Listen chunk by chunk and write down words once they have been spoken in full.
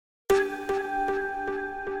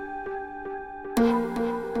Welcome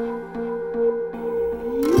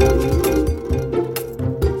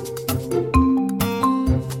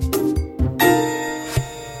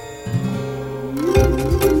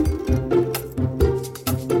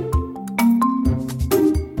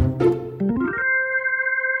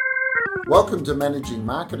to Managing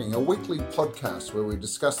Marketing, a weekly podcast where we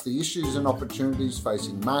discuss the issues and opportunities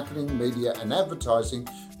facing marketing, media and advertising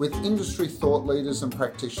with industry thought leaders and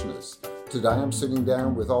practitioners. Today I'm sitting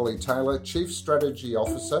down with Olly Taylor, Chief Strategy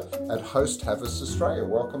Officer at Host Havas Australia.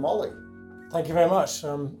 Welcome, Olly. Thank you very much.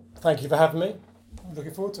 Thank you for having me. I'm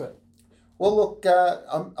looking forward to it. Well, look,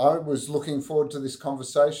 I was looking forward to this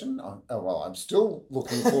conversation. I'm still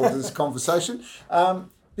looking forward to this conversation.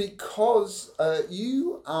 Because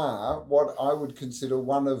you are what I would consider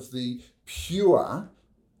one of the pure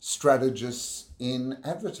strategists in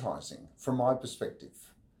advertising, from my perspective.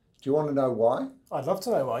 Do you want to know why? I'd love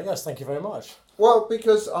to know why. Yes, thank you very much. Well,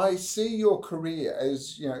 because I see your career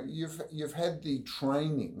as, you've had the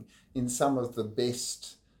training in some of the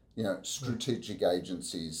best, strategic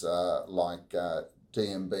agencies like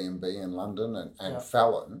DMB&B in London and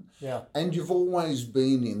Fallon. Yeah. And you've always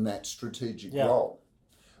been in that strategic role.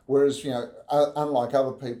 Whereas, unlike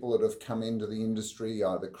other people that have come into the industry,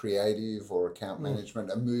 either creative or account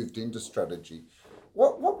management, and moved into strategy,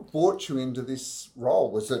 what brought you into this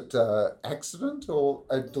role? Was it accident or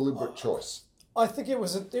a deliberate choice? I think it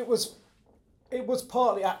was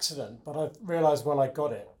partly accident, but I realised when I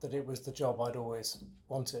got it that it was the job I'd always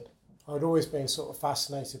wanted. I'd always been sort of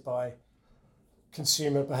fascinated by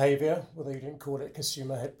consumer behaviour, whether you didn't call it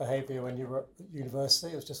consumer behaviour when you were at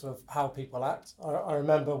university. It was just sort of how people act. I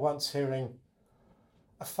remember once hearing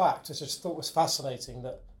a fact which I just thought was fascinating,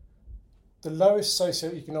 that the lowest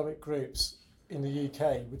socioeconomic groups in the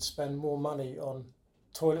UK would spend more money on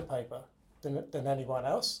toilet paper than anyone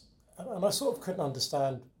else. And I sort of couldn't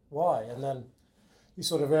understand why. And then you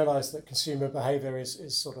sort of realise that consumer behaviour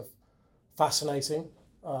is sort of fascinating.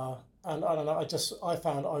 And I don't know, I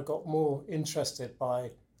found I got more interested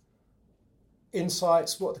by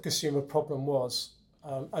insights, what the consumer problem was,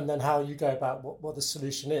 and then how you go about what the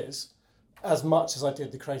solution is, as much as I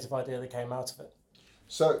did the creative idea that came out of it.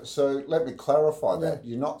 So let me clarify that.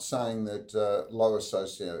 You're not saying that lower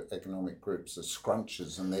socioeconomic groups are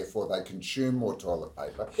scrunches and therefore they consume more toilet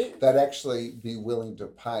paper. They'd actually be willing to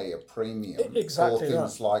pay a premium for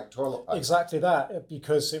things like toilet paper. Exactly that,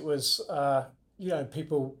 because it was,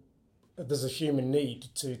 people... There's a human need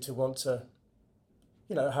to want to,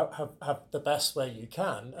 have the best way you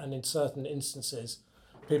can. And in certain instances,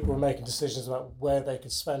 people were making decisions about where they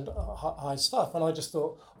could spend high stuff. And I just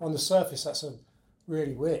thought, on the surface, that's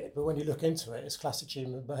really weird. But when you look into it, it's classic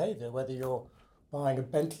human behaviour, whether you're buying a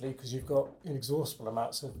Bentley because you've got inexhaustible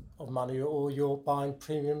amounts of money, or you're buying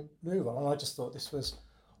premium loo roll. And I just thought this was,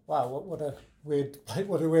 wow, what a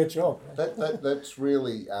weird job. That's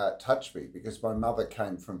really touched me, because my mother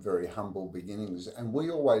came from very humble beginnings, and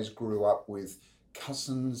we always grew up with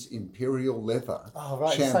Cousins Imperial Leather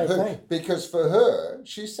shampoo, because for her,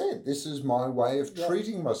 she said, this is my way of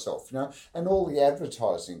treating myself, and all the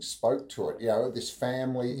advertising spoke to it, this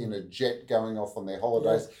family in a jet going off on their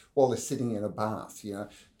holidays while they're sitting in a bath,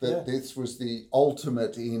 this was the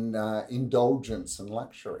ultimate in indulgence and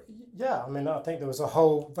luxury. Yeah, I mean, I think there was a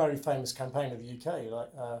whole very famous campaign in the UK, like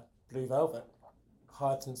Blue Velvet,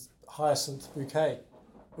 Hyacinth Bouquet,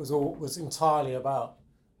 was entirely about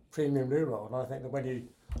premium loo roll. And I think that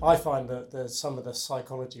I find that some of the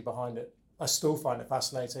psychology behind it, I still find it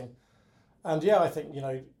fascinating. And I think,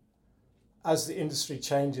 as the industry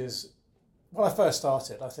changes, when I first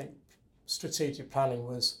started, I think strategic planning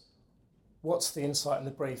was, what's the insight and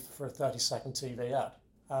the brief for a 30-second TV ad?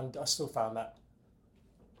 And I still found that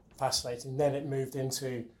fascinating. Then it moved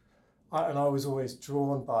into, and I was always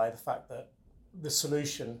drawn by the fact that the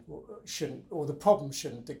solution the problem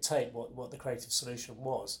shouldn't dictate what the creative solution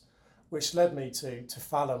was, which led me to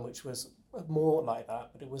Fallon, which was more like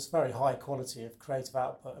that, but it was very high quality of creative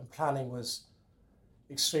output, and planning was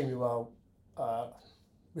extremely well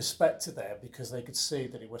respected there, because they could see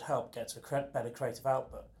that it would help get to a better creative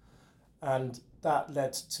output. And that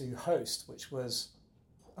led to Host, which was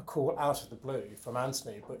a call out of the blue from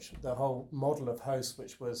Anthony, which the whole model of Host,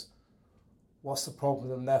 which was, what's the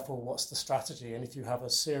problem and therefore what's the strategy? And if you have a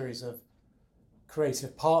series of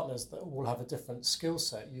creative partners that all have a different skill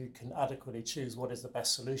set, you can adequately choose what is the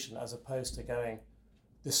best solution, as opposed to going,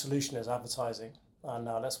 the solution is advertising, and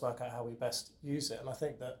now let's work out how we best use it. And I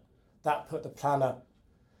think that put the planner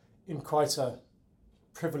in quite a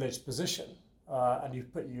privileged position, and you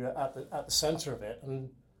put you at the centre of it. And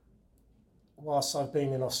whilst I've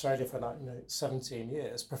been in Australia for 17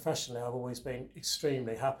 years, professionally I've always been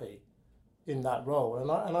extremely happy in that role.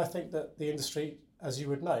 And I think that the industry, as you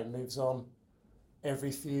would know, moves on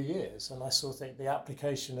every few years. And I still think the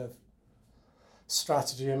application of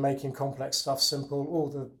strategy and making complex stuff simple, all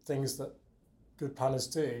the things that good planners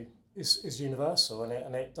do, is universal.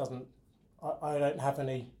 And it doesn't, I don't have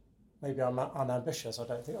any, maybe I'm unambitious, I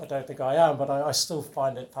don't think I am, but I still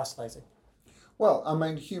find it fascinating. Well, I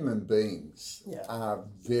mean, human beings are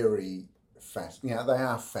very they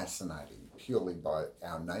are fascinating purely by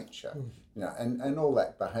our nature, and all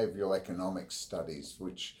that behavioural economics studies,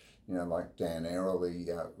 which, like Dan Ariely,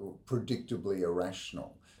 predictably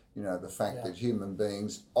irrational, the fact that human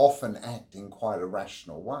beings often act in quite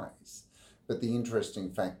irrational ways. But the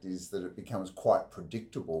interesting fact is that it becomes quite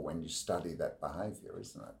predictable when you study that behaviour,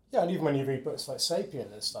 isn't it? Yeah, and even when you read books like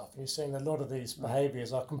Sapien and stuff, you're seeing a lot of these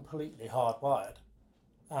behaviours are completely hardwired.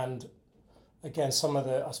 And again, some of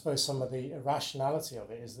the irrationality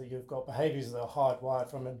of it is that you've got behaviours that are hardwired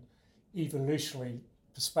from an evolutionary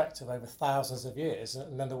perspective over thousands of years,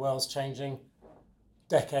 and then the world's changing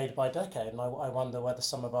decade by decade. And I wonder whether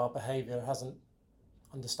some of our behaviour hasn't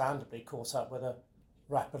understandably caught up with a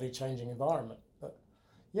rapidly changing environment. But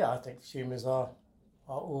yeah, I think humans are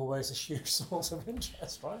always a huge source of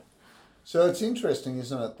interest, right? So it's interesting,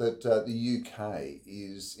 isn't it, that the UK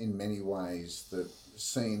is in many ways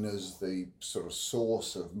seen as the sort of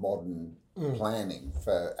source of modern planning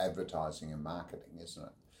for advertising and marketing, isn't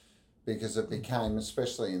it? Because it became,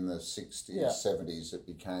 especially in the 60s, 70s, it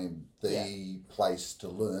became the place to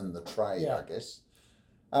learn the trade, I guess.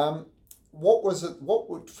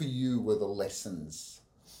 What for you were the lessons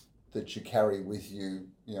that you carry with you,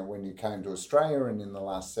 when you came to Australia and in the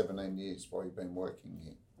last 17 years while you've been working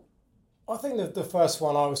here? I think that the first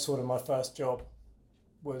one I was taught in my first job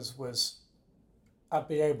was I'd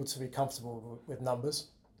be able to be comfortable with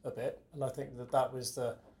numbers a bit. And I think that was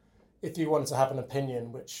if you wanted to have an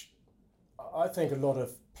opinion, which I think a lot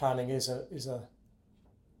of planning is a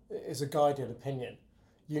guided opinion,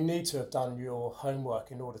 you need to have done your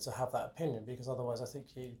homework in order to have that opinion, because otherwise I think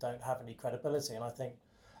you don't have any credibility. And I think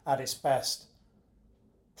at its best,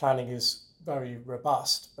 planning is very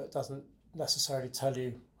robust, but doesn't necessarily tell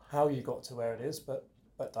you how you got to where it is, but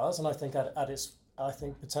does. And I think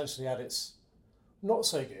potentially at its not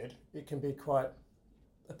so good, it can be quite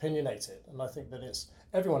opinionated. And I think that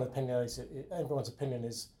everyone's opinion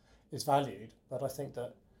is valued. But I think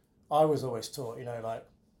that I was always taught,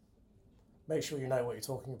 make sure you know what you're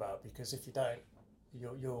talking about, because if you don't,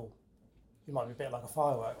 you might be a bit like a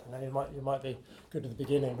firework. You might be good at the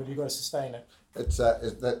beginning, but you've got to sustain it.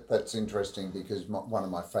 That's interesting, because one of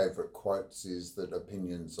my favourite quotes is that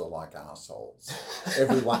opinions are like arseholes.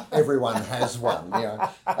 Everyone has one,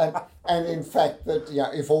 and in fact that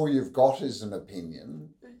if all you've got is an opinion,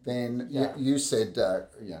 then you said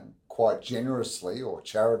quite generously or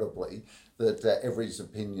charitably that every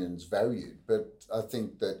opinion's valued. But I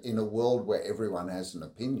think that in a world where everyone has an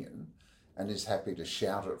opinion and is happy to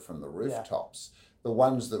shout it from the rooftops, the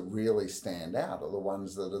ones that really stand out are the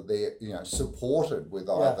ones that are there, supported with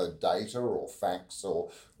either data or facts or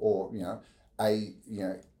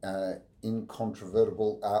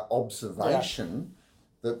incontrovertible observation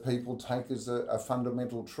that people take as a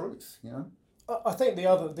fundamental truth. I think the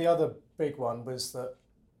other big one was that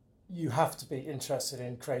you have to be interested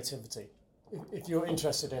in creativity. If you're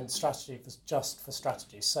interested in strategy just for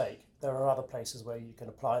strategy's sake, there are other places where you can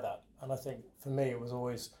apply that. And I think for me it was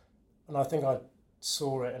always, and I think I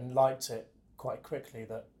saw it and liked it quite quickly,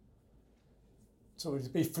 that sort of to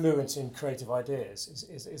be fluent in creative ideas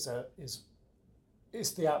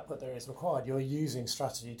is the output that is required. You're using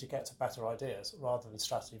strategy to get to better ideas rather than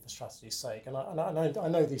strategy for strategy's sake. And I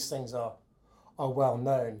know these things are well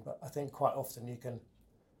known, but I think quite often you can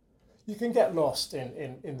get lost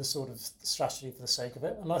in the sort of strategy for the sake of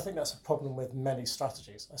it. And I think that's a problem with many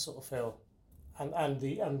strategies, I sort of feel. And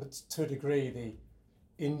to a degree, the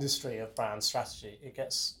industry of brand strategy, it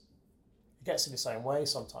gets in its own way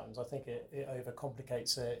sometimes. I think it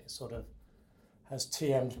overcomplicates it. It sort of has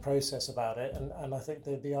TM'd process about it. And I think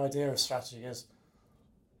the idea of strategy is,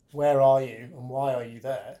 where are you and why are you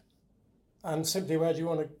there? And simply, where do you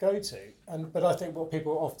want to go to? But I think what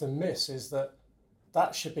people often miss is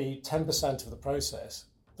that should be 10% of the process.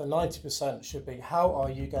 The 90% should be, how are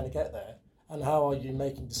you going to get there? And how are you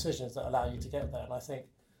making decisions that allow you to get there? And I think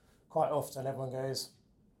quite often everyone goes,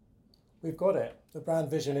 we've got it. The brand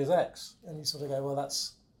vision is X. And you sort of go, well,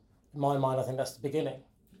 that's, in my mind, I think that's the beginning.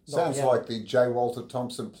 Sounds like the J. Walter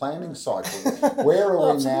Thompson planning cycle. Where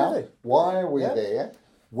are we now? Why are we there?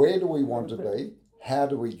 Where do we want to be? How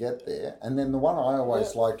do we get there? And then the one I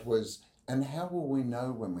always liked was, and how will we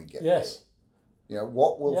know when we get there?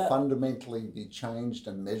 What will fundamentally be changed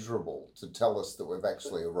and measurable to tell us that we've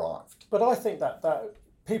actually arrived? But I think that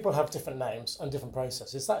people have different names and different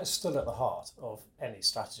processes. That is still at the heart of any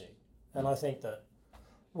strategy. And I think that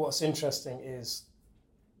what's interesting is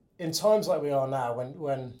in times like we are now,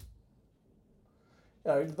 when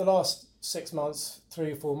the last 6 months,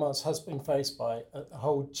 3 or 4 months has been faced by a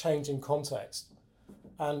whole change in context.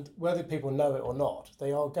 And whether people know it or not,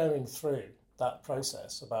 they are going through that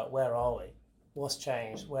process about where are we, what's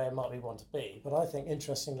changed, where might we want to be. But I think,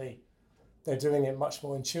 interestingly, they're doing it much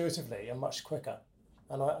more intuitively and much quicker.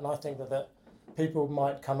 And I think that people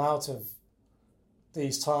might come out of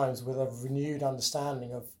these times with a renewed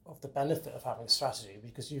understanding of the benefit of having a strategy,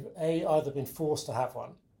 because you've either been forced to have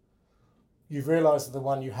one, you've realised that the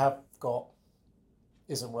one you have got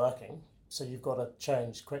isn't working, so you've got to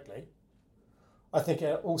change quickly. I think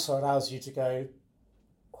it also allows you to go,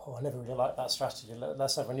 I never really liked that strategy,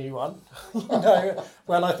 let's have a new one.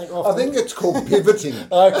 When I think often... I think it's called pivoting.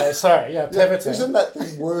 Okay, sorry, pivoting. Isn't that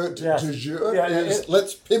the word du jour?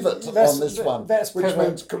 Let's pivot on this one, which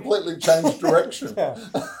means completely change direction.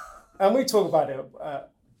 And we talk about it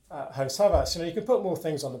at Host Havas. You can put more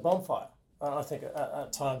things on the bonfire. I think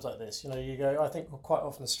at times like this, you go, I think quite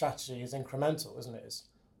often the strategy is incremental, isn't it? It's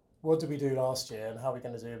what did we do last year and how are we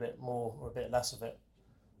going to do a bit more or a bit less of it?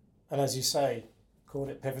 And as you say, call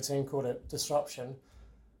it pivoting, call it disruption.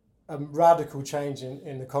 A radical change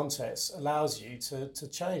in the context allows you to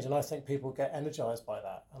change. And I think people get energized by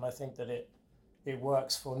that. And I think that it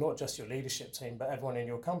works for not just your leadership team, but everyone in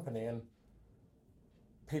your company. And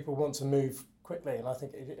people want to move quickly. And I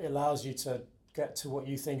think it allows you to get to what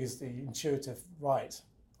you think is the intuitive right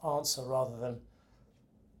answer rather than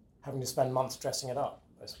having to spend months dressing it up,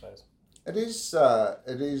 I suppose. It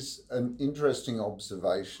is an interesting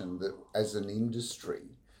observation that as an industry,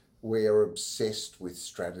 we're obsessed with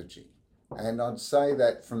strategy. And I'd say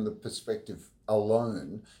that from the perspective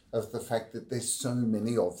alone of the fact that there's so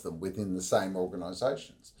many of them within the same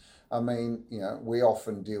organisations. I mean, we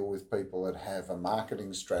often deal with people that have a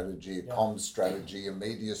marketing strategy, a comms strategy, a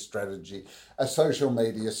media strategy, a social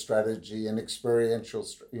media strategy, an experiential,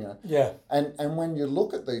 And when you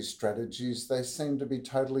look at these strategies, they seem to be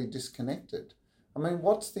totally disconnected. I mean,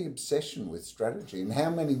 what's the obsession with strategy and how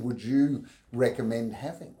many would you recommend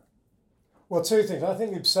having? Well, two things. I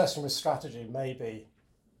think the obsession with strategy may be,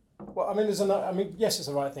 yes, it's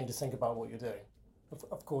the right thing to think about what you're doing.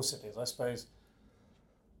 Of course it is, I suppose.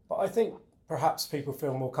 But I think perhaps people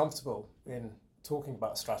feel more comfortable in talking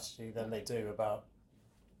about strategy than they do about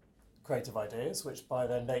creative ideas, which by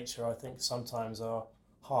their nature I think sometimes are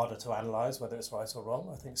harder to analyse, whether it's right or wrong.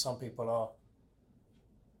 I think some people are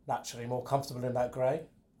naturally more comfortable in that grey.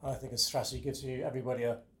 I think a strategy gives everybody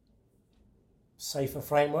a safer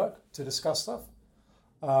framework to discuss stuff.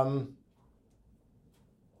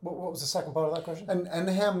 What was the second part of that question? And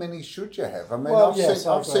how many should you have? I mean,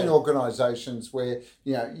 I've seen organisations where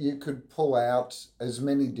you could pull out as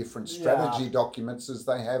many different strategy documents as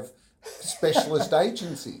they have specialist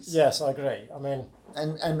agencies. Yes, I agree. I mean,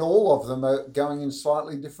 and all of them are going in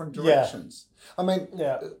slightly different directions. I mean,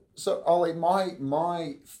 so Olly,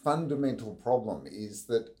 my fundamental problem is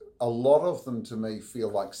that a lot of them to me feel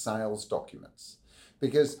like sales documents,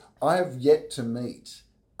 because I have yet to meet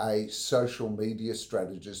a social media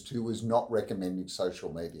strategist who was not recommending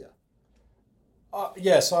social media.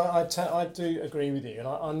 Yes, I do agree with you, and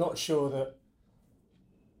I'm not sure that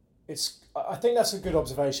I think that's a good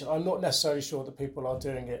observation. I'm not necessarily sure that people are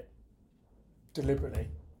doing it deliberately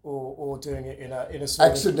or doing it in a sort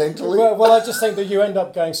accidentally. Well, I just think that you end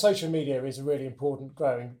up going. Social media is a really important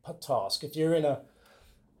growing task. If you're in a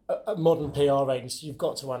modern PR agency, you've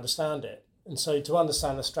got to understand it. And so to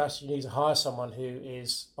understand the strategy, you need to hire someone who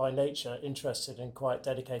is by nature interested and quite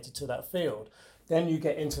dedicated to that field. Then you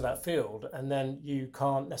get into that field and then you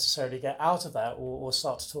can't necessarily get out of that or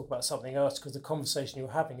start to talk about something else because the conversation you're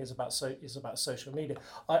having is about social media.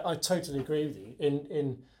 I totally agree with you.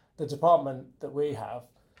 In the department that we have,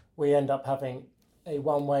 we end up having a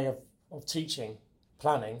one way of teaching,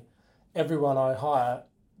 planning. Everyone I hire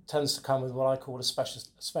tends to come with what I call a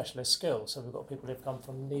specialist skill. So we've got people who've come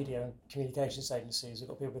from media and communications agencies, we've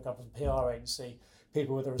got people who come from PR agency,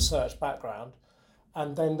 people with a research background,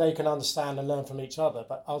 and then they can understand and learn from each other.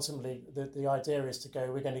 But ultimately, the idea is to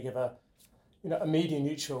go, we're going to give a media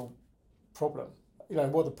neutral problem.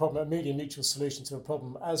 A media neutral solution to a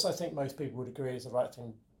problem, as I think most people would agree is the right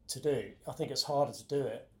thing to do. I think it's harder to do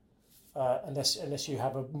it unless you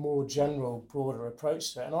have a more general, broader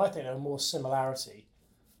approach to it. And I think there's more similarity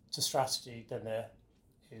to strategy than there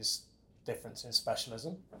is difference in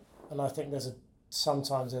specialism. And I think there's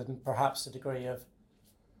sometimes perhaps a degree of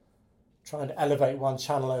trying to elevate one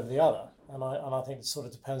channel over the other. And I think it sort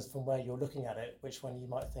of depends from where you're looking at it, which one you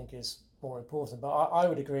might think is more important. But I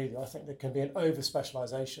would agree. I think there can be an over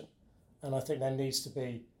specialization, and I think there needs to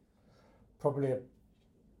be probably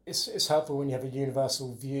it's helpful when you have a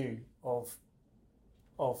universal view of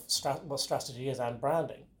what strategy is and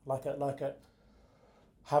branding. Like at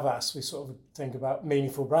Havas, we sort of think about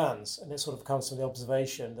meaningful brands, and it sort of comes from the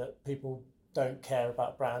observation that people don't care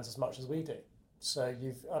about brands as much as we do. So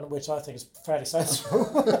which I think is fairly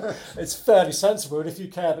sensible. It's fairly sensible, and if you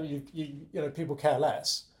care that you people care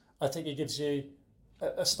less, I think it gives you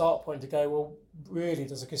a start point to go, well, really,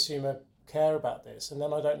 does a consumer care about this? And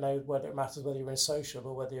then I don't know whether it matters whether you're in social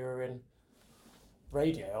or whether you're in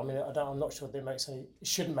radio. I mean, I'm not sure that it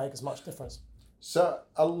shouldn't make as much difference. So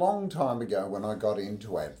a long time ago, when I got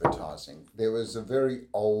into advertising, there was a very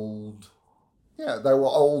old. Yeah, they were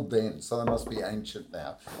old then, so they must be ancient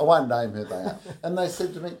now. I won't name who they are. And they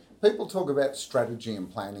said to me, people talk about strategy and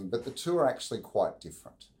planning, but the two are actually quite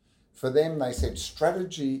different. For them, they said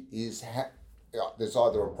strategy is there's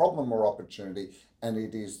either a problem or opportunity, and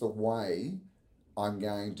it is the way I'm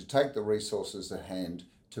going to take the resources at hand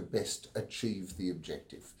to best achieve the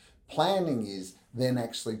objective. Planning is then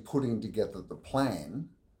actually putting together the plan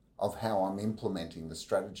of how I'm implementing the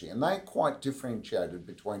strategy. And they're quite differentiated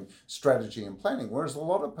between strategy and planning, whereas a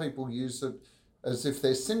lot of people use it as if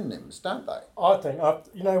they're synonyms, don't they? I think,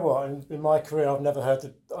 you know what, in my career, I've never heard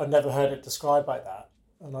it described like that,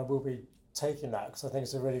 and I will be taking that because I think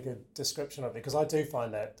it's a really good description of it, because I do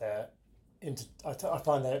find that they're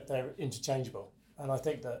interchangeable. And I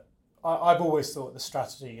think that I've always thought the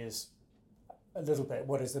strategy is a little bit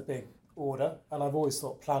what is the big order, and I've always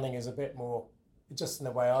thought planning is a bit more, just in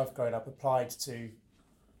the way I've grown up, applied to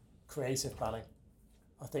creative planning.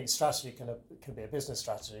 I think strategy can be a business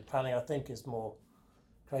strategy. Planning, I think, is more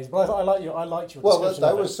crazy. But I like your description. Well,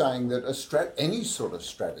 they were saying that any sort of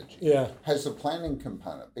strategy has a planning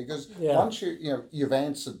component, because once you've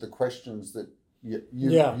answered the questions that you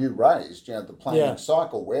raised, the planning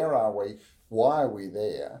cycle. Where are we? Why are we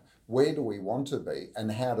there? Where do we want to be?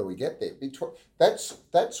 And how do we get there?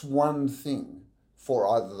 That's one thing for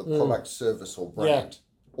either the product, service or brand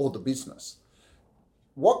or the business.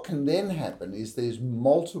 What can then happen is there's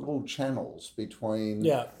multiple channels between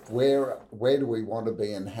where do we want to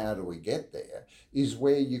be and how do we get there, is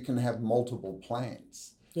where you can have multiple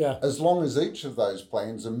plans. Yeah. As long as each of those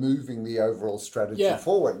plans are moving the overall strategy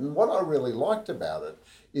forward. And what I really liked about it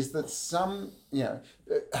is that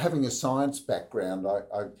having a science background,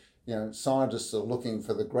 scientists are looking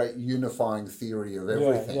for the great unifying theory of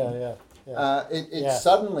everything. It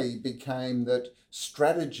suddenly became that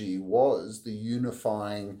strategy was the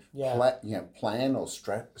unifying plan or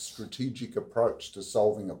strategic approach to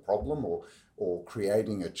solving a problem or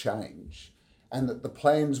creating a change, and that the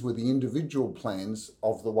plans were the individual plans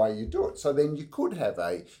of the way you do it. So then you could have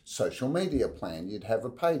a social media plan, you'd have a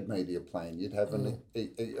paid media plan, you'd have an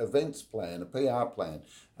events plan, a PR plan,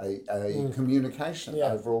 a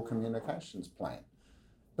overall communications plan.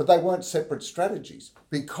 But they weren't separate strategies,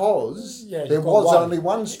 because there was only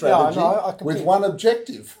one strategy with one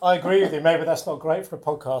objective. I agree with you. Maybe that's not great for a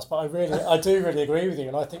podcast, but I do really agree with you.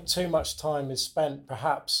 And I think too much time is spent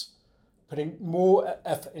perhaps putting more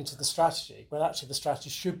effort into the strategy, when actually the strategy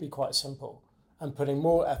should be quite simple, and putting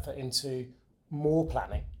more effort into more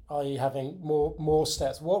planning, i.e. having more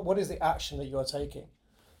steps. What is the action that you are taking?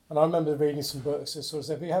 And I remember reading some books that sort of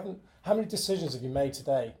said, how many decisions have you made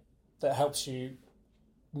today that helps you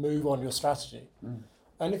move on your strategy?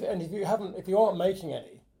 And if you aren't making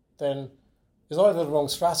any, then it's either the wrong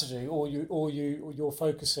strategy or you're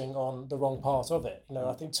focusing on the wrong part of it.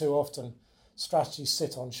 I think too often strategies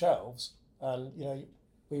sit on shelves, and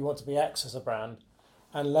we want to be X as a brand,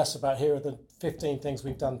 and less about here are the 15 things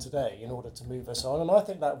we've done today in order to move us on. And I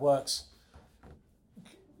think that works,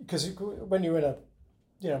 because when you're in a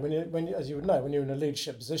as you would know, when you're in a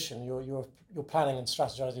leadership position, you're planning and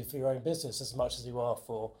strategizing for your own business as much as you are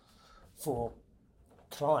for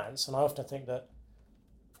clients. And I often think that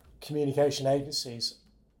communication agencies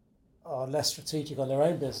are less strategic on their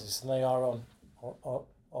own business than they are on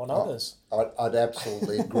others. I'd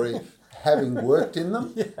absolutely agree. Having worked in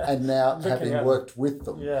them and now having worked with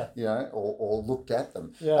them, or looked at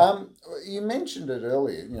them. You mentioned it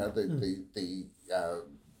earlier, the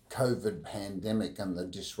COVID pandemic and the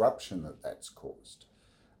disruption that's caused.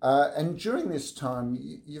 And during this time,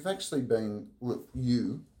 you've actually been,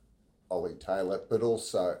 you, Olly Taylor, but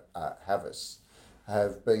also Havas,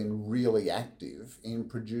 have been really active in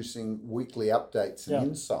producing weekly updates and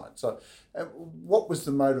insights. So what was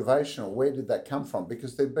the motivation, or where did that come from?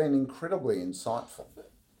 Because they've been incredibly insightful.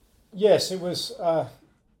 Yes, it was...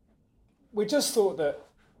 we just thought that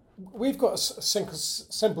we've got a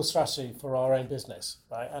simple strategy for our own business,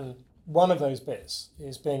 right? And one of those bits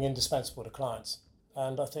is being indispensable to clients.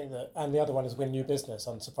 And I think that, and the other one is win new business,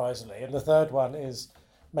 unsurprisingly. And the third one is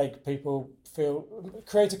make people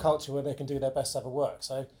create a culture where they can do their best ever work.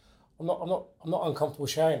 So I'm not uncomfortable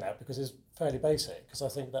sharing that because it's fairly basic. Because I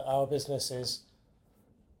think that our business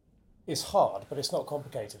is hard, but it's not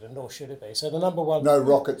complicated, and nor should it be. So the number one. No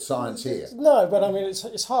rocket science here. No, but I mean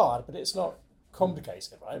it's hard, but it's not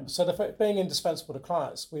complicated, right? So being indispensable to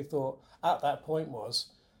clients, we thought at that point was,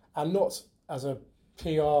 and not as a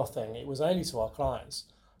PR thing, it was only to our clients.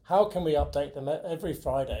 How can we update them every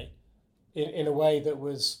Friday in a way that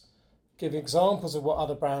was give examples of what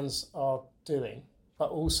other brands are doing, but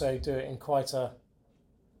also do it in quite a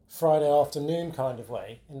Friday afternoon kind of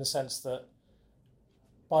way, in the sense that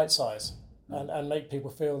bite size and make people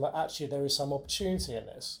feel that actually there is some opportunity in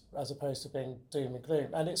this as opposed to being doom and gloom.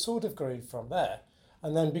 And it sort of grew from there.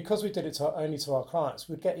 And then because we did it only to our clients,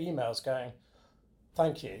 we'd get emails going,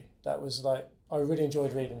 thank you. That was like, I really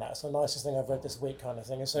enjoyed reading that. It's the nicest thing I've read this week kind of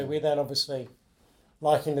thing. And so we then obviously,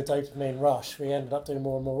 liking the dopamine rush, we ended up doing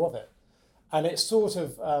more and more of it. And it's sort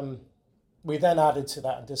of, we then added to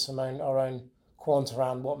that and did our own quant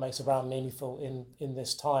around what makes a brand meaningful in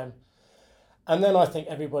this time. And then I think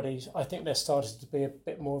there started to be a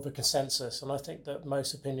bit more of a consensus, and I think that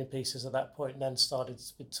most opinion pieces at that point then started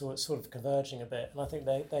to sort of converging a bit. And I think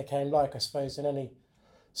they came, like I suppose in any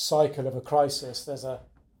cycle of a crisis, there's an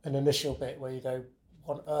initial bit where you go,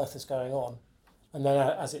 what on earth is going on? And then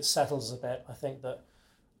as it settles a bit, I think that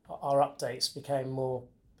our updates became more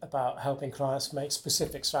about helping clients make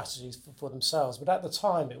specific strategies for themselves. But at the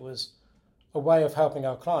time, it was a way of helping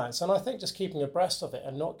our clients. And I think just keeping abreast of it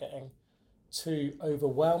and not getting too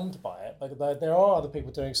overwhelmed by it. But there are other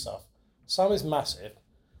people doing stuff. Some is massive,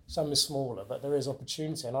 some is smaller, but there is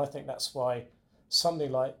opportunity. And I think that's why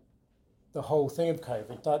something like the whole thing of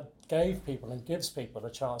COVID that gave people and gives people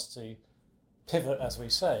a chance to pivot, as we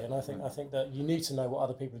say. And I think that you need to know what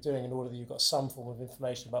other people are doing in order that you've got some form of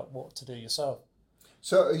information about what to do yourself.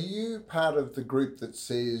 So are you part of the group that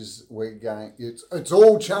says it's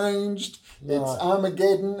all changed, no. It's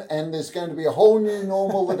Armageddon, and there's going to be a whole new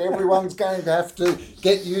normal that everyone's going to have to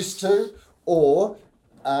get used to? Or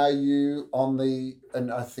are you on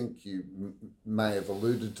and I think you may have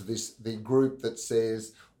alluded to this, the group that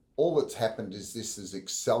says all that's happened is this has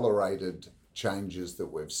accelerated changes that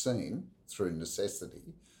we've seen through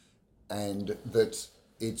necessity, and that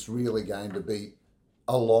it's really going to be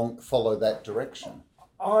follow that direction?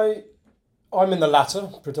 I'm in the latter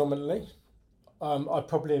predominantly. I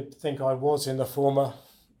probably think I was in the former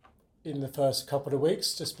in the first couple of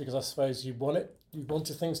weeks, just because I suppose you wanted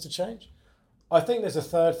things to change. I think there's a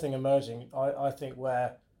third thing emerging, I think,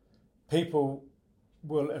 where people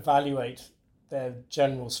will evaluate their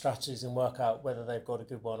general strategies and work out whether they've got a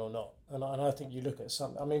good one or not. And I think you look at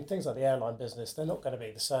things like the airline business, they're not going to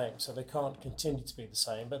be the same, so they can't continue to be the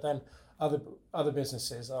same. But then other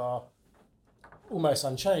businesses are almost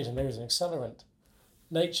unchanged, and there is an accelerant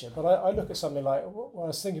nature. But I look at something like, when I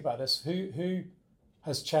was thinking about this, who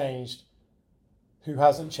has changed, who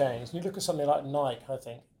hasn't changed? And you look at something like Nike, I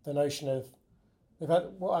think, the notion of,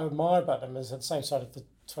 what I admire about them is had the same strategy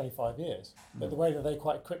for 25 years, but the way that they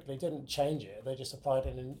quite quickly didn't change it, they just applied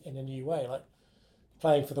it in a new way, like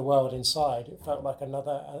playing for the world inside. It felt like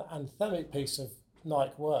another anthemic piece of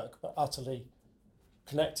Nike work, but utterly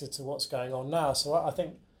connected to what's going on now. So I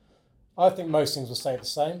think most things will stay the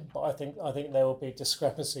same, but I think there will be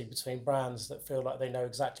discrepancy between brands that feel like they know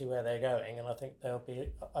exactly where they're going, and I think there will be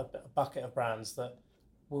a bucket of brands that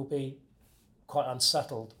will be quite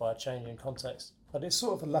unsettled by a change in context. But it's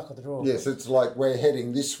sort of a luck of the draw. Yes, it's like we're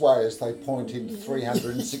heading this way as they point in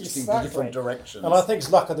 360 exactly. different directions. And I think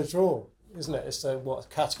it's luck of the draw, isn't it, as to what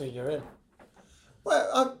category you're in.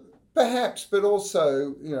 Well, perhaps, but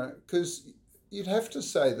also, because you'd have to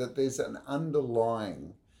say that there's an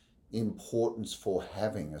underlying importance for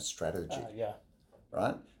having a strategy. Yeah.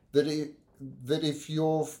 Right? That if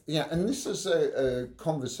you're... and this is a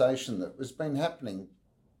conversation that has been happening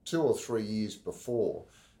 2 or 3 years before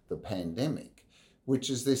the pandemic, which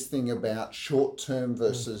is this thing about short-term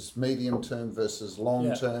versus medium-term versus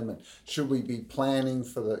long-term, and should we be planning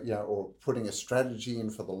for or putting a strategy in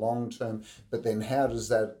for the long-term, but then how does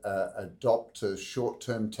that adopt to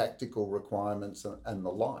short-term tactical requirements and the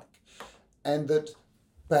like? And that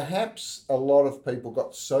perhaps a lot of people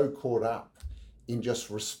got so caught up in just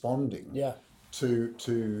responding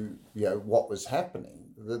to what was happening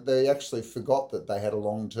that they actually forgot that they had a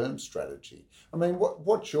long-term strategy. I mean,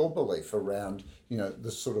 what's your belief around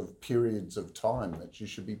the sort of periods of time that you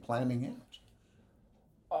should be planning out?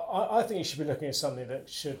 I think you should be looking at something that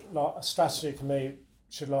a strategy for me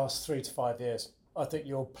should last 3 to 5 years. I think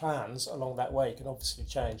your plans along that way can obviously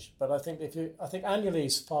change, but I think annually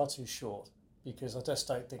is far too short, because I just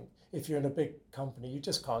don't think, if you're in a big company, you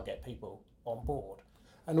just can't get people on board,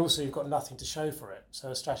 and also you've got nothing to show for it. So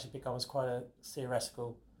a strategy becomes quite a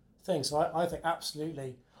theoretical thing. So I think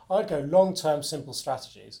absolutely, I'd go long-term simple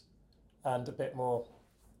strategies, and a bit more,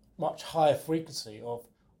 much higher frequency of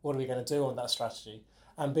what are we going to do on that strategy,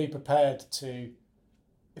 and be prepared to,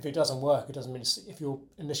 if it doesn't work, it doesn't mean if your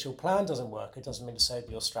initial plan doesn't work, it doesn't mean to say that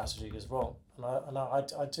your strategy is wrong. And I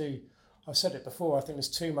do, I've said it before, I think there's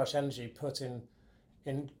too much energy put in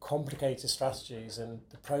complicated strategies and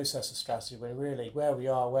the process of strategy, when really where we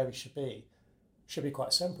are, where we should be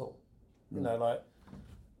quite simple. Are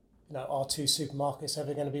two supermarkets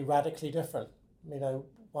ever going to be radically different?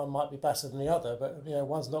 One might be better than the other, but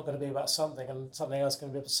one's not going to be about something, and something else is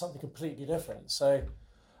going to be about something completely different. So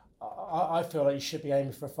I feel like you should be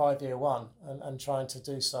aiming for a 5-year one, and trying to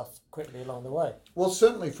do stuff quickly along the way. Well,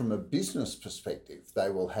 certainly from a business perspective, they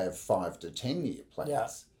will have 5 to 10-year plans. Yeah.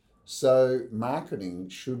 So marketing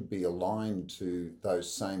should be aligned to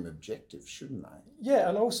those same objectives, shouldn't they? Yeah,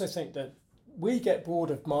 and I also think that we get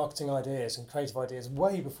bored of marketing ideas and creative ideas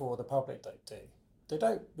way before the public do. They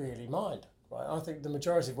don't really mind, right? I think the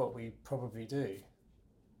majority of what we probably do,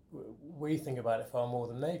 we think about it far more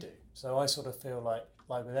than they do. So I sort of feel like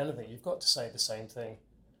with anything, you've got to say the same thing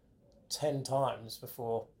 10 times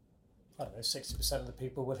before, 60% of the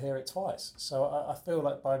people would hear it twice. So I feel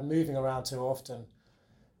like by moving around too often,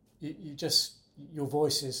 your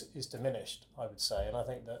voice is diminished, I would say. And I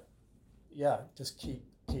think that, just keep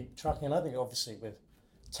trucking. And I think obviously with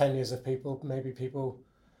 10 years of people, maybe people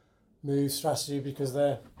move strategy because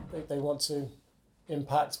they want to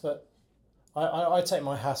impact. But I take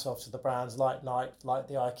my hat off to the brands like Nike, like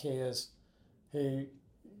the IKEAs, who,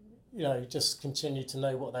 just continue to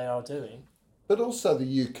know what they are doing. But also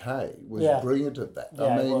the UK was brilliant at that.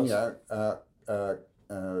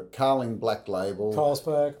 Carling Black Label.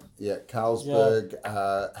 Carlsberg. Yeah, Carlsberg,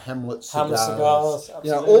 Hamlet Cigars.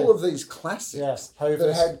 Absolutely. All of these classics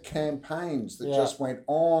that had campaigns that just went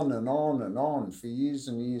on and on and on for years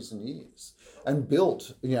and years and years, and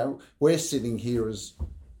built, we're sitting here as,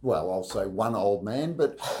 well, I'll say one old man,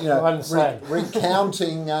 but,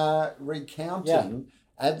 recounting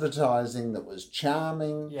advertising that was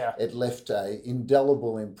charming. Yeah. It left a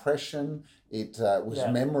indelible impression. It was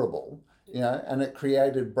memorable. And it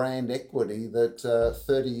created brand equity that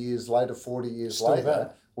 30 years later, 40 years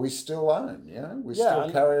later, we still own. We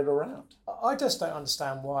still carry it around. I just don't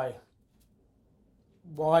understand why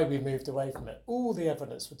we moved away from it. All the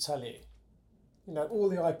evidence would tell you, all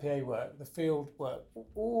the IPA work, the field work,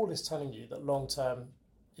 all is telling you that long term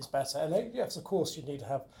is better. And yes, of course, you need to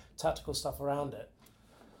have tactical stuff around it.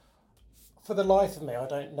 For the life of me, I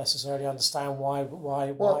don't necessarily understand why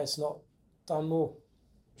it's not done more.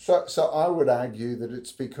 So I would argue that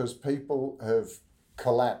it's because people have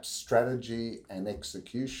collapsed strategy and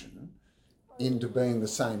execution into being the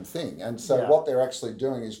same thing. And so what they're actually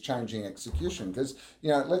doing is changing execution. Because,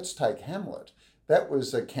 let's take Hamlet. That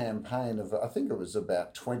was a campaign of, I think it was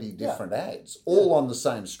about 20 different ads, all on the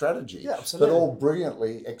same strategy, but all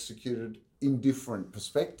brilliantly executed in different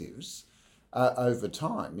perspectives over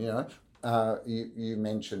time, You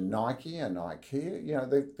mentioned Nike and IKEA.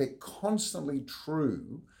 They're constantly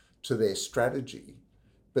true to their strategy,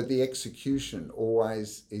 but the execution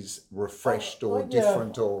always is refreshed or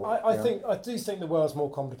different. I do think the world's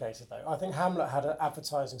more complicated though. I think Hamlet had an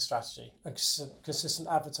advertising strategy, a consistent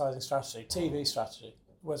advertising strategy, TV strategy,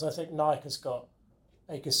 whereas I think Nike has got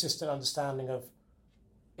a consistent understanding of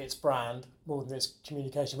its brand more than its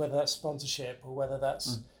communication, whether that's sponsorship or whether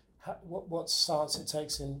that's what stance it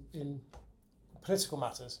takes in political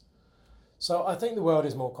matters. So I think the world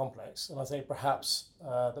is more complex, and I think perhaps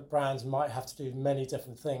the brands might have to do many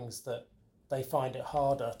different things that they find it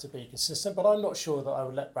harder to be consistent. But I'm not sure that I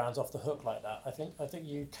would let brands off the hook like that. I think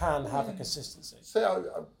you can have a consistency.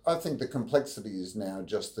 So I think the complexity is now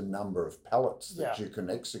just the number of pallets that you can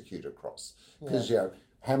execute across. Because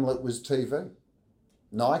Hamlet was TV.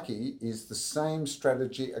 Nike is the same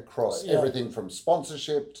strategy across everything from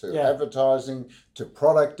sponsorship to advertising to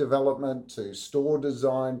product development to store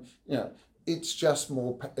design. It's just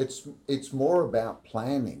more. It's more about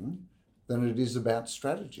planning than it is about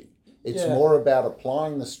strategy. It's more about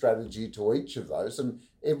applying the strategy to each of those, and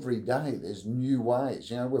every day there's new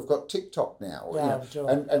ways. We've got TikTok now,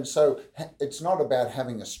 and so it's not about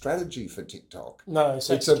having a strategy for TikTok. No,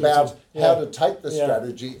 it's about how to take the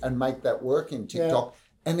strategy and make that work in TikTok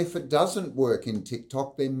And if it doesn't work in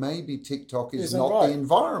TikTok, then maybe TikTok is not right. the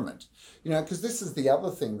environment. Because this is the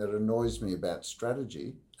other thing that annoys me about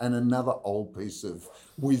strategy, and another old piece of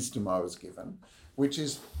wisdom I was given, which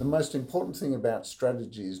is the most important thing about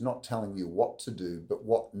strategy is not telling you what to do, but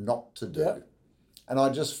what not to do. Yep. And I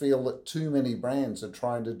just feel that too many brands are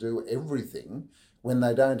trying to do everything when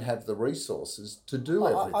they don't have the resources to do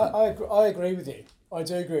everything. I agree with you. I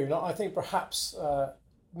do agree. And I think perhaps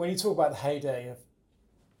when you talk about the heyday of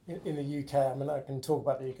in the UK, I mean, I can talk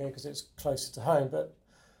about the UK because it's closer to home, but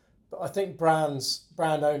I think brand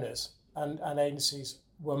owners and agencies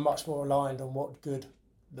were much more aligned on what good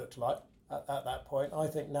looked like at that point. I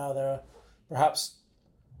think now there are perhaps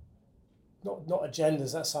not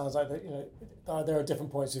agendas. That sounds like there are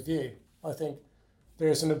different points of view. I think there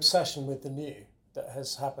is an obsession with the new that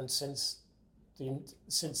has happened since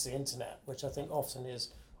the internet, which I think often is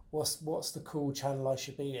what's the cool channel I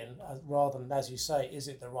should be in, rather than, as you say, is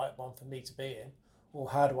it the right one for me to be in, or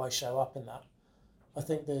how do I show up in that? I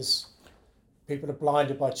think people are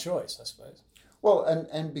blinded by choice, I suppose. Well,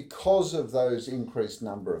 and because of those increased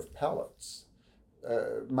number of palettes,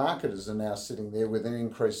 marketers are now sitting there with an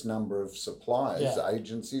increased number of suppliers,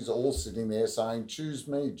 agencies, all sitting there saying, choose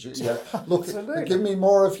me, look, give me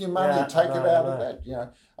more of your money, take it out of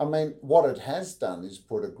that. I mean, what it has done is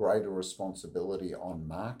put a greater responsibility on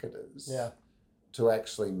marketers to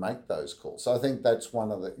actually make those calls. So I think that's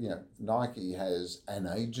one of the, Nike has an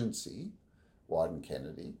agency, Wyden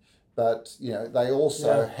Kennedy, but, they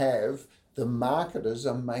also have the marketers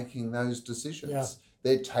are making those decisions. Yeah.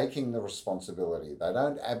 They're taking the responsibility. They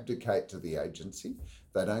don't abdicate to the agency.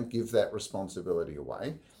 They don't give that responsibility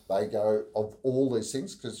away. They go of all these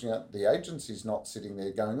things because the agency's not sitting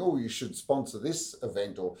there going, oh, you should sponsor this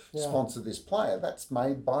event or sponsor this player. That's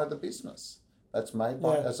made by the business. That's made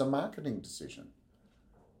by as a marketing decision.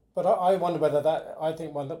 But I wonder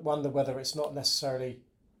whether it's not necessarily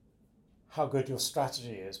how good your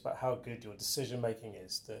strategy is, but how good your decision making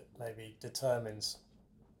is that maybe determines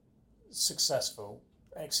successful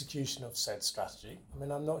execution of said strategy. I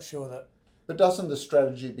mean, I'm not sure that. But doesn't the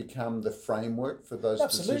strategy become the framework for those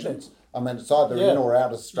decisions? I mean, it's either in or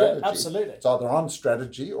out of strategy. Yeah, absolutely. It's either on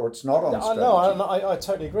strategy or it's not on strategy. No, I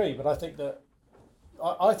totally agree. But I think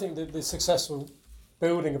that the successful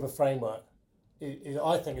building of a framework,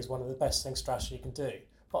 is one of the best things strategy can do.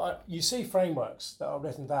 But you see frameworks that are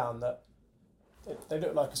written down that they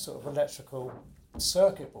look like a sort of electrical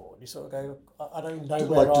circuit board. You sort of go, I don't know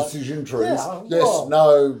where like decision trees. Yeah, yes,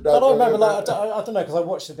 no. But I remember, I don't know, because I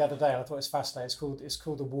watched it the other day and I thought it was fascinating. It's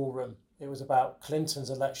called The War Room. It was about Clinton's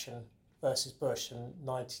election versus Bush in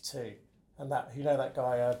 '92, and that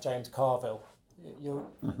guy James Carville.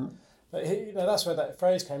 But that's where that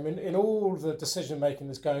phrase came in all the decision making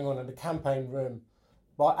that's going on in the campaign room,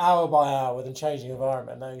 by hour with a changing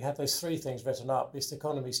environment. Now you have those three things written up: this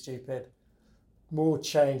economy's stupid, more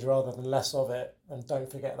change rather than less of it, and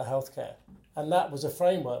don't forget the healthcare. And that was a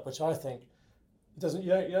framework which I think you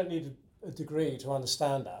don't need a degree to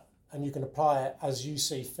understand that, and you can apply it as you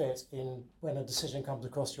see fit when a decision comes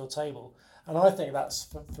across your table. And I think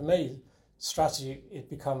that's for me, strategy. It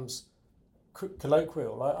becomes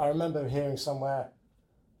colloquial. I remember hearing somewhere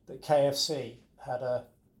that KFC had a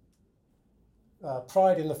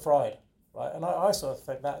pride in the fried, right? And I sort of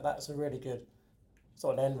think that's a really good. It's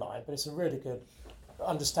not an end line, but it's a really good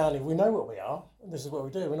understanding. We know what we are, and this is what we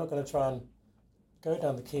do. We're not going to try and go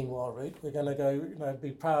down the quinoa route. We're going to go,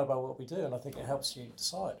 be proud about what we do, and I think it helps you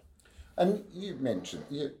decide. And you mentioned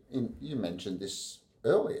this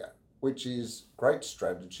earlier, which is great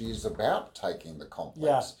strategy is about taking the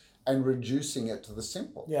complex and reducing it to the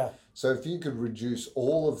simple. Yeah. So if you could reduce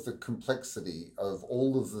all of the complexity of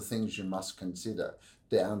all of the things you must consider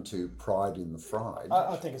down to pride in the fried,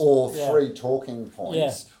 I think or 3 talking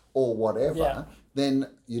points or whatever, then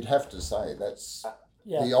you'd have to say that's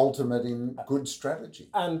the ultimate in good strategy.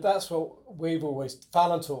 And that's what we've always,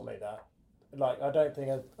 Fallon taught me that. Like, I don't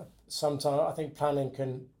think, sometimes I think planning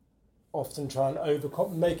can often try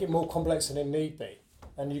and make it more complex than it need be.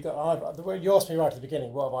 And you asked me right at the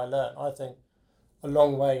beginning, what have I learned? I think a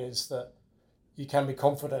long way is that you can be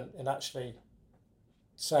confident in actually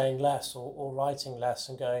saying less or writing less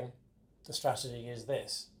and going, the strategy is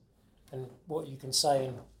this. And what you can say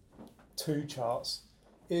in 2 charts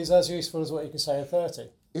is as useful as what you can say in 30.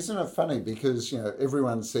 Isn't it funny? Because,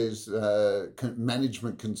 everyone says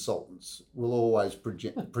management consultants will always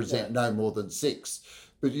present no more than 6.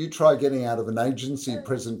 But you try getting out of an agency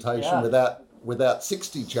presentation without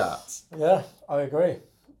 60 charts. Yeah, I agree.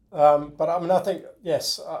 But I mean, I think,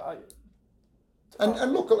 yes.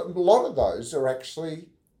 And look, a lot of those are actually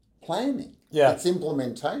planning. Yeah. Its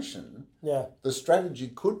implementation, the strategy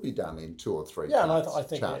could be done in 2 or 3 charts. Yeah, and I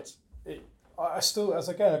think I still,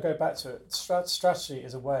 I go back to it, strategy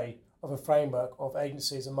is a way of a framework of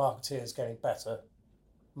agencies and marketeers getting better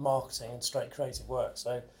marketing and straight creative work.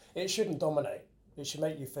 So it shouldn't dominate. It should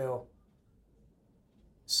make you feel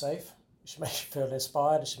safe. It should make you feel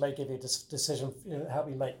inspired. It should give you a help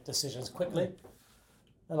you make decisions quickly.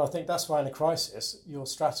 And I think that's why in a crisis, your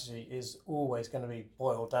strategy is always going to be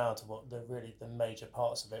boiled down to what the major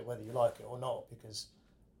parts of it, whether you like it or not, because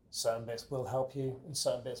certain bits will help you and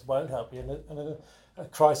certain bits won't help you. And a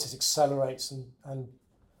crisis accelerates and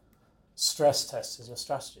stress tests your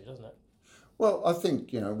strategy, doesn't it? Well, I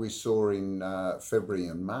think, we saw in February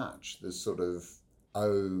and March this sort of,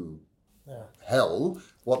 hell,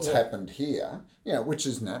 what's happened here, which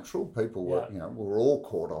is natural. People were, were all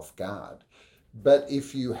caught off guard. But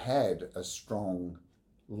if you had a strong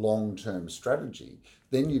long-term strategy,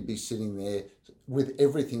 then you'd be sitting there with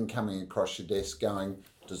everything coming across your desk going,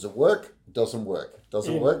 does it work? Doesn't work.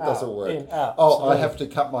 Doesn't work? Doesn't work. I have to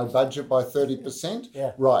cut my budget by 30%?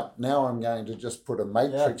 Yeah. Right, now I'm going to just put a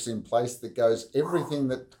matrix in place that goes, everything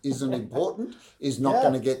that isn't important is not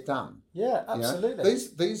going to get done. Yeah, absolutely.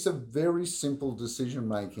 These are very simple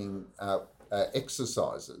decision-making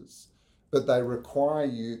exercises, but they require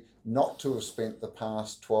you not to have spent the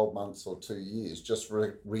past 12 months or 2 years just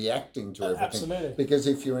reacting to everything. Absolutely. Because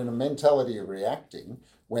if you're in a mentality of reacting,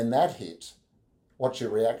 when that hit, what's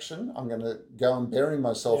your reaction? I'm going to go and bury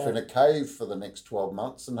myself in a cave for the next 12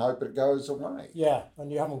 months and hope it goes away. Yeah,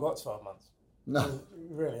 and you haven't got 12 months. No. You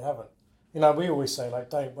really haven't. We always say,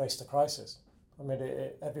 don't waste a crisis. I mean,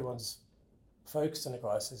 everyone's focused in a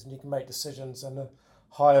crisis, and you can make decisions and a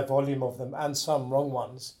higher volume of them and some wrong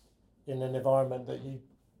ones in an environment that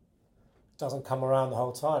doesn't come around the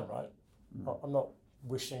whole time, right? I'm not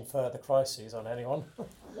wishing further crises on anyone.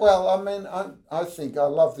 Well, I mean, I think I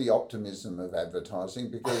love the optimism of advertising,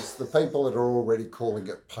 because the people that are already calling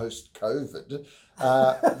it post-COVID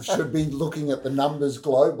should be looking at the numbers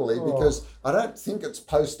globally, because I don't think it's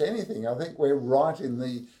post anything. I think we're right in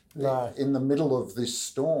the middle of this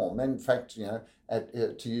storm. In fact, to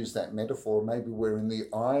use that metaphor, maybe we're in the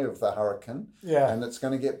eye of the hurricane, and it's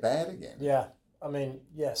going to get bad again. Yeah, I mean,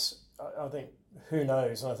 yes. I think, who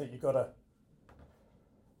knows? And I think you've got to,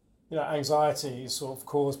 anxiety is sort of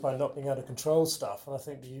caused by not being able to control stuff. And I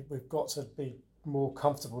think we've got to be more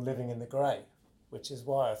comfortable living in the grey, which is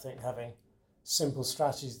why I think having simple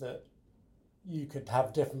strategies that you could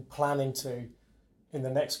have different planning to in the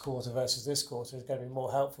next quarter versus this quarter is going to be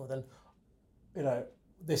more helpful than,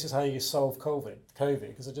 this is how you solve COVID,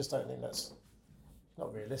 because I just don't think that's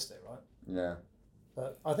not realistic, right? Yeah.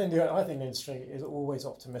 But I think the industry is always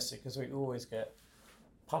optimistic, because we always get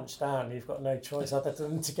punched down. You've got no choice other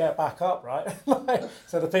than to get back up, right?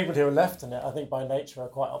 So the people who are left in it, I think by nature, are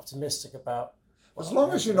quite optimistic about. As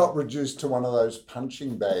long as you're not reduced to one of those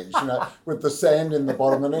punching bags, with the sand in the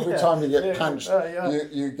bottom, and every time you get punched,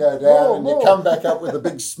 you go down and you come back up with a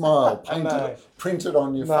big smile printed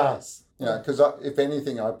on your face. Because if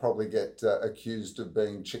anything, I probably get accused of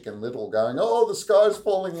being Chicken Little, going, "Oh, the sky's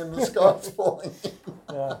falling in, the sky's falling in."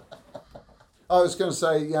 Yeah. I was going to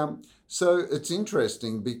say, so it's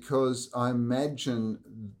interesting, because I imagine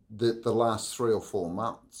that the last 3 or 4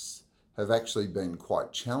 months have actually been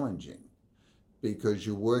quite challenging, because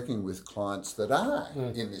you're working with clients that are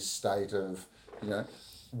in this state of,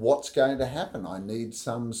 what's going to happen? I need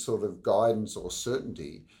some sort of guidance or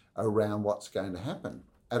certainty around what's going to happen,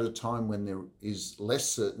 at a time when there is less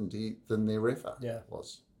certainty than there ever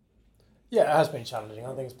was. Yeah, it has been challenging.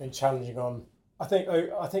 I think it's been challenging I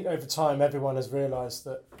think over time everyone has realised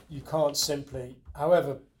that you can't simply,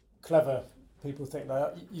 however clever people think they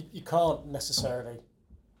are, you can't necessarily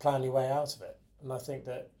plan your way out of it. And I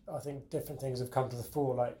think different things have come to the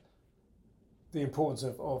fore, like the importance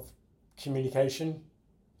of communication.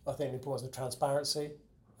 I think the importance of transparency.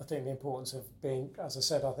 I think the importance of being, as I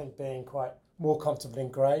said, being quite more comfortable in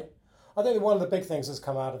grey. I think one of the big things that's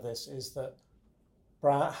come out of this is that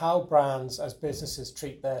how brands as businesses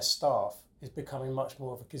treat their staff is becoming much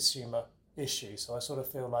more of a consumer issue. So I sort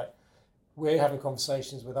of feel like we're having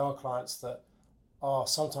conversations with our clients that are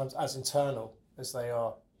sometimes as internal as they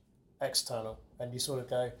are external. And you sort of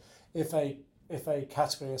go, if a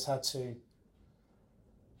category has had to,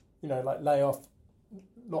 lay off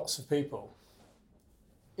lots of people,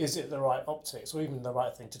 is it the right optics or even the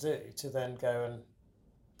right thing to do to then go and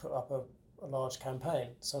put up a large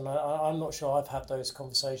campaign? So I'm not sure I've had those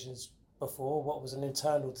conversations before. What was an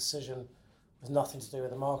internal decision has nothing to do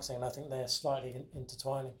with the marketing, and I think they're slightly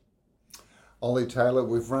intertwining. Olly Taylor,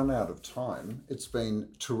 we've run out of time. It's been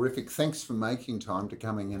terrific. Thanks for making time to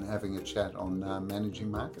coming and having a chat on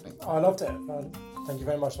managing marketing. I loved it. Thank you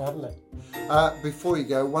very much for having me. Before you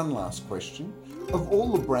go, one last question. Of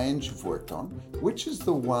all the brands you've worked on, which is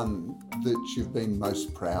the one that you've been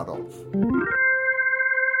most proud of?